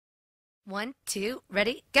One, two,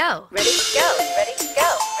 ready, go. Ready, go, ready, go,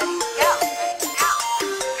 ready, go, ready, go.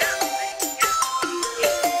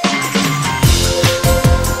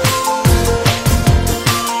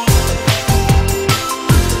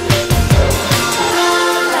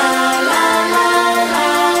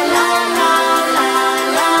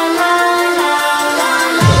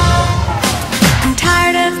 I'm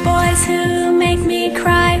tired of boys who make me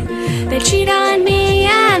cry. They cheat on me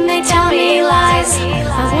and they tell me lies.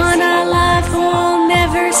 I wanna love who'll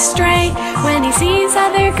never stray. When he sees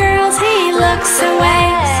other girls he looks away.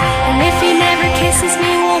 And if he never kisses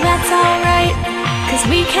me, well that's alright, 'cause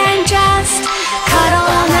we can just cuddle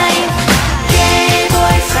all night. Gay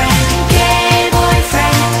boyfriend, gay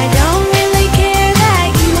boyfriend, I don't really care that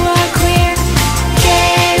you are queer.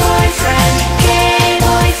 Gay boyfriend,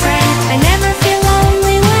 I never feel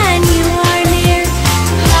lonely when you are near.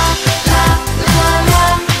 La la la la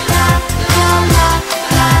la la la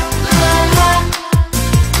la la la.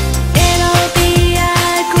 It'll be a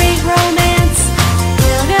great romance.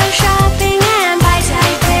 We'll go shopping and buy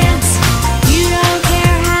tight pants. You don't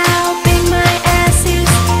care how big my ass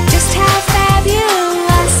is, just how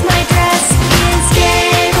fabulous my dress is.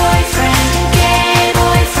 Gay boyfriend,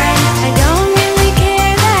 I don't really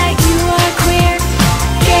care that you are queer.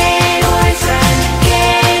 Gay boyfriend,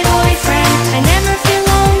 I never feel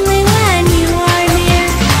lonely when you are near.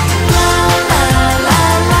 La la la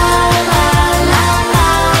la la la la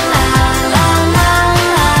la la la la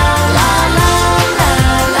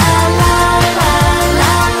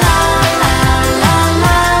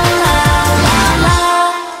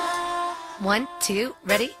One, two,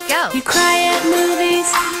 ready, go. You cry at movies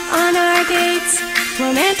on our dates.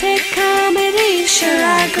 Romantic comedies sure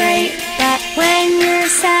are great, but when you're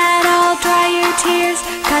sad I'll dry your tears,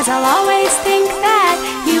 'cause I'll always think